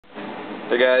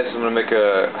Hey guys, I'm going to make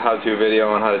a how-to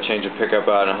video on how to change a pickup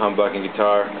out in a humbucking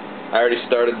guitar. I already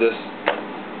started this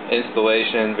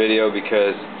installation video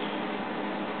because,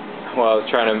 well, I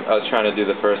was trying to do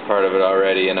the first part of it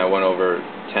already, and I went over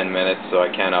 10 minutes, so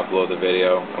I can't upload the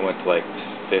video. I went to like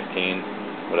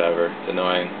 15, whatever. It's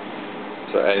annoying.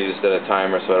 So I need to set a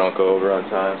timer so I don't go over on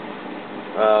time.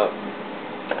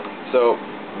 So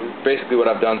basically what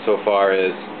I've done so far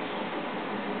is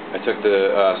I took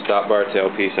the stop bar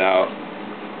tailpiece out.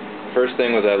 First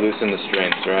thing was I loosened the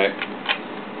strings, right?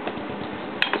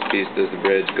 This piece does the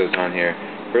bridge, goes on here.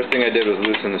 First thing I did was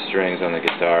loosen the strings on the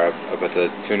guitar up at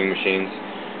the tuning machines.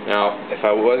 Now, if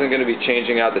I wasn't going to be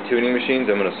changing out the tuning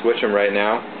machines, I'm going to switch them right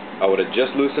now. I would have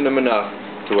just loosened them enough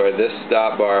to where this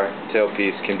stop bar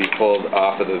tailpiece can be pulled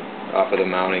off of the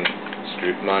mounting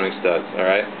studs, all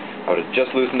right? I would have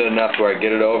just loosened it enough where I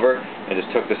get it over and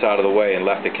just took this out of the way and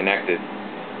left it connected.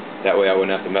 That way I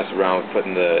wouldn't have to mess around with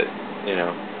putting the,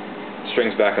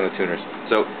 strings back on the tuners.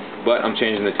 So, but I'm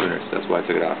changing the tuners. That's why I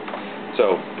took it off.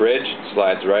 So, bridge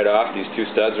slides right off. These two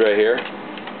studs right here.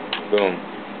 Boom.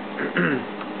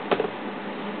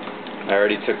 I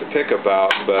already took the pickup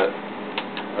out, but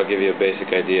I'll give you a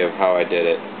basic idea of how I did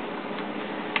it.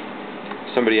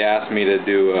 Somebody asked me to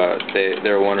do, they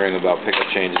were wondering about pickup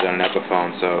changes on an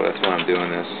Epiphone, so that's why I'm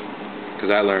doing this. Because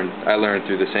I learned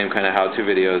through the same kind of how-to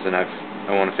videos, and I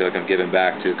want to feel like I'm giving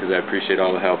back to, because I appreciate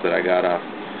all the help that I got off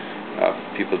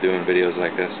people doing videos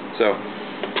like this. So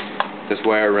this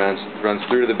wire runs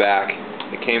through to the back.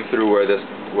 It came through where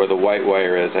the white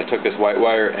wire is. I took this white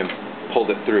wire and pulled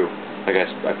it through.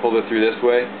 I pulled it through this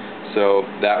way, so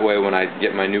that way when I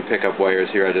get my new pickup wires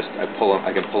here, I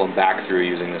can pull them back through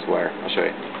using this wire. I'll show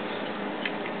you.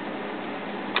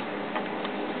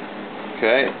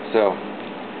 Okay, so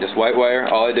this white wire,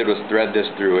 all I did was thread this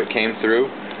through. It came through,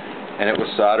 and it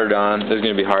was soldered on. This is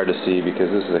going to be hard to see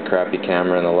because this is a crappy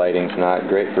camera and the lighting's not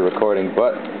great for recording,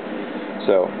 but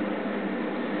so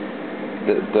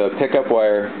the pickup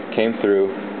wire came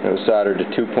through, and it was soldered to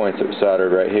 2 points. It was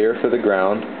soldered right here for the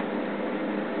ground,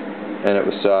 and it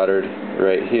was soldered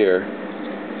right here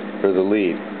for the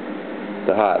lead.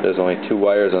 The hot, there's only 2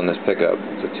 wires on this pickup.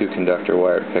 It's a 2-conductor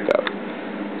wired pickup.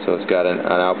 So it's got an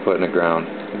output and a ground.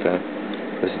 Okay.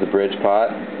 This is the bridge pot.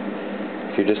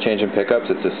 If you're just changing pickups,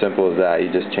 it's as simple as that.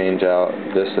 You just change out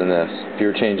this and this. If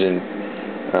you were changing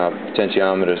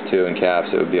potentiometers too and caps,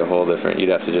 it would be a whole different.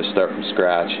 You'd have to just start from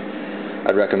scratch.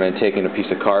 I'd recommend taking a piece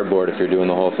of cardboard if you're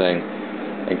doing the whole thing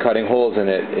and cutting holes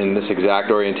in it in this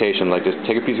exact orientation. Like, just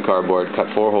take a piece of cardboard, cut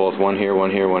 4 holes, one here,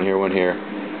 one here, one here, one here,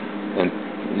 and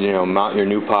mount your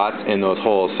new pots in those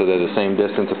holes so they're the same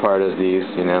distance apart as these,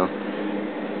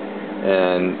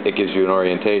 and it gives you an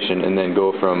orientation. And then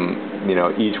go from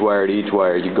each wire to each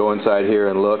wire. You go inside here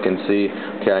and look and see,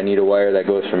 okay, I need a wire that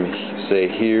goes from, say,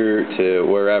 here to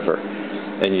wherever,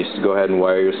 and you go ahead and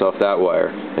wire yourself that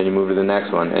wire. Then you move to the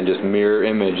next one and just mirror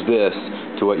image this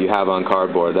to what you have on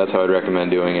cardboard. That's how I'd recommend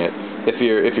doing it if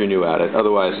you're new at it.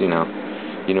 Otherwise, you know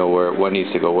what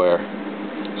needs to go where.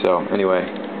 So anyway,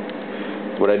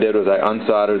 what I did was I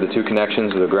unsoldered the 2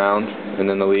 connections of the ground and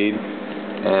then the lead.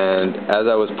 And as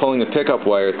I was pulling the pickup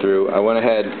wire through, I went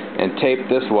ahead and taped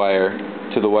this wire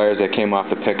to the wires that came off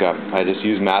the pickup. I just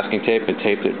used masking tape and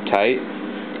taped it tight.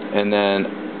 And then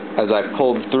as I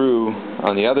pulled through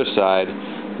on the other side,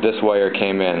 this wire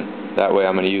came in. That way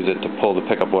I'm going to use it to pull the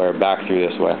pickup wire back through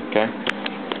this way, okay?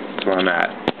 That's where I'm at.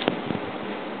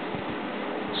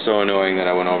 So annoying that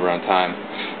I went over on time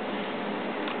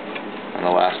on the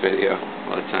last video. A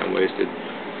lot of time wasted.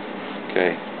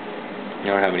 Okay. I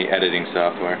don't have any editing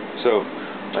software. So,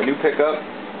 my new pickup,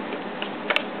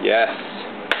 yes,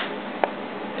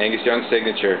 Angus Young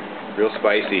signature, real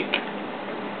spicy.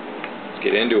 Let's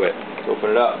get into it. Let's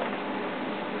open it up.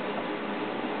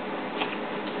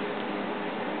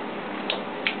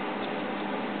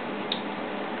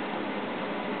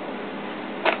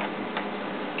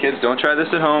 Kids, don't try this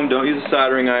at home. Don't use a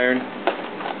soldering iron.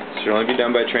 This should only be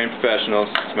done by trained professionals.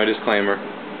 That's my disclaimer.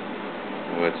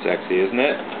 Oh, it's sexy, isn't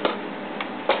it?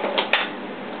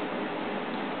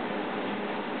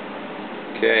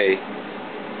 Okay,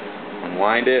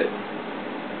 unwind it.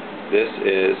 This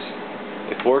is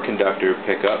a 4-conductor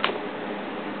pickup.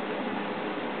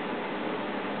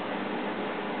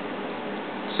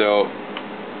 So,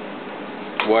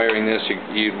 wiring this,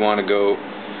 you'd want to go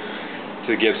to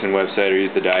the Gibson website or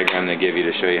use the diagram they give you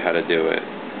to show you how to do it.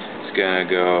 It's gonna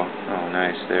go, oh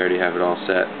nice, they already have it all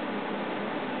set.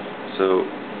 So,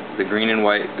 the green and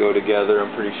white go together,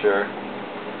 I'm pretty sure.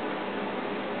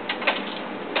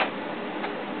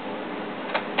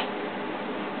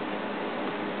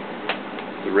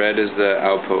 The red is the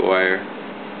output wire.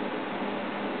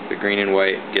 The green and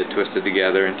white get twisted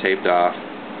together and taped off.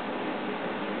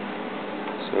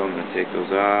 So I'm going to take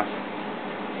those off,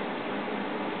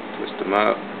 twist them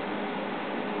up,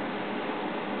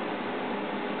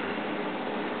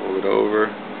 fold it over,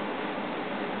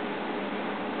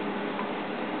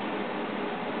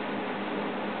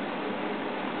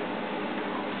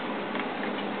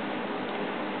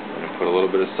 I'm going to put a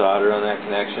little bit of solder on that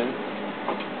connection.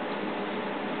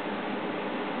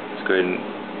 Let's go ahead and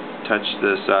touch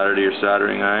the solder to your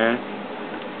soldering iron.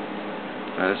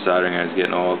 This soldering iron is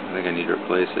getting old. I think I need to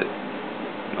replace it.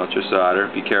 Melt your solder.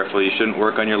 Be careful. You shouldn't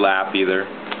work on your lap either.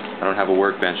 I don't have a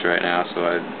workbench right now, so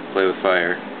I play with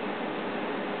fire.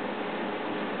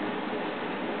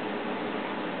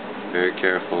 Very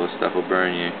careful. This stuff will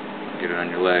burn you. Get it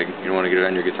on your leg. You don't want to get it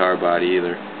on your guitar body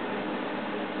either.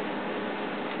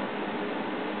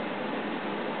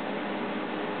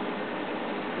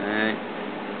 Okay.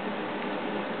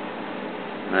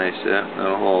 Nice. Yeah,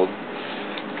 that'll hold.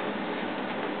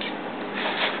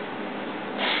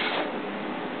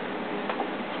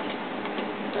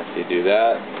 After you do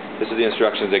that, this is the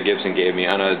instructions that Gibson gave me.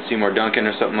 On a Seymour Duncan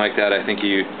or something like that, I think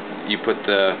you put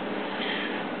the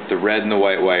red and the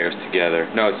white wires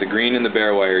together. No, it's the green and the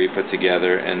bare wire you put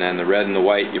together, and then the red and the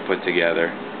white you put together,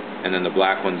 and then the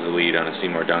black one's the lead on a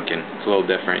Seymour Duncan. It's a little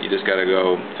different. You just got to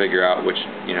go figure out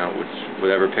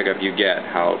whatever pickup you get,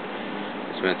 how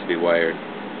it's meant to be wired.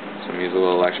 So I'm going to use a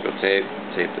little electrical tape,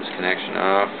 tape this connection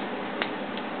off.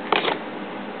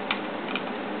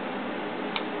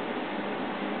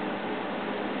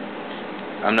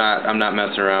 I'm not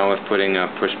messing around with putting a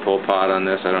push-pull pod on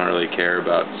this. I don't really care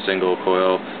about single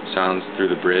coil sounds through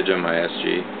the bridge on my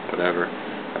SG, whatever.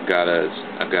 I've got a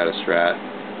Strat.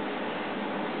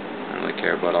 I don't really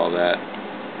care about all that.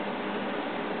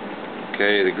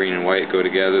 Okay, the green and white go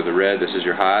together. The red, this is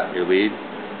your hot, your lead,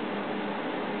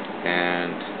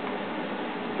 and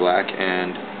black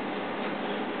and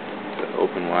the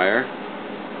open wire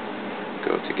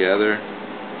go together.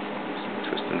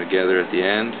 Twist them together at the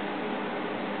end.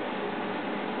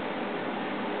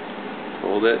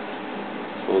 Fold it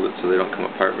so they don't come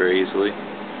apart very easily.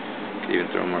 You can even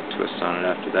throw more twists on it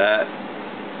after that.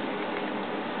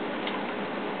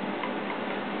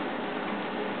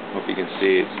 Hope you can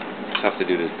see. It's tough to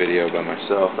do this video by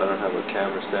myself. I don't have a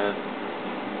camera stand.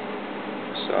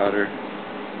 Solder.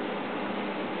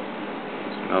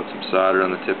 Just melt some solder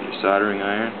on the tip of your soldering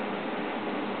iron.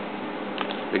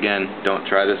 Again, don't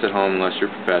try this at home unless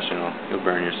you're professional. You'll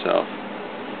burn yourself.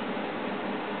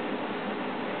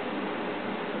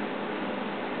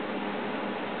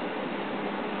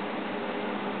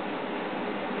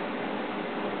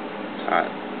 Hot.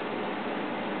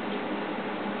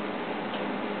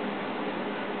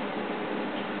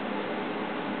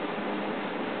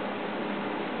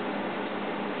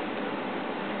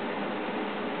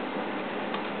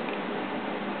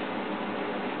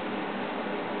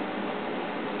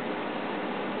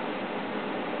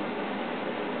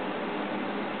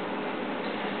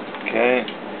 Okay,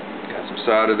 got some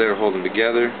solder there holding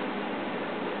together.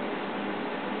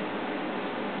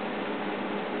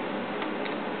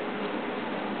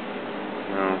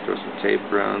 Now throw some tape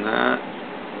around that.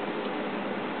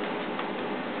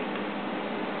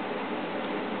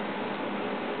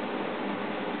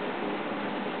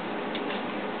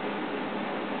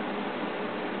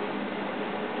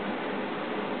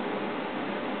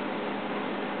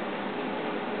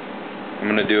 I'm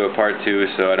going to do a part 2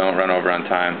 so I don't run over on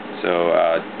time. So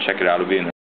check it out. It'll be in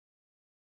the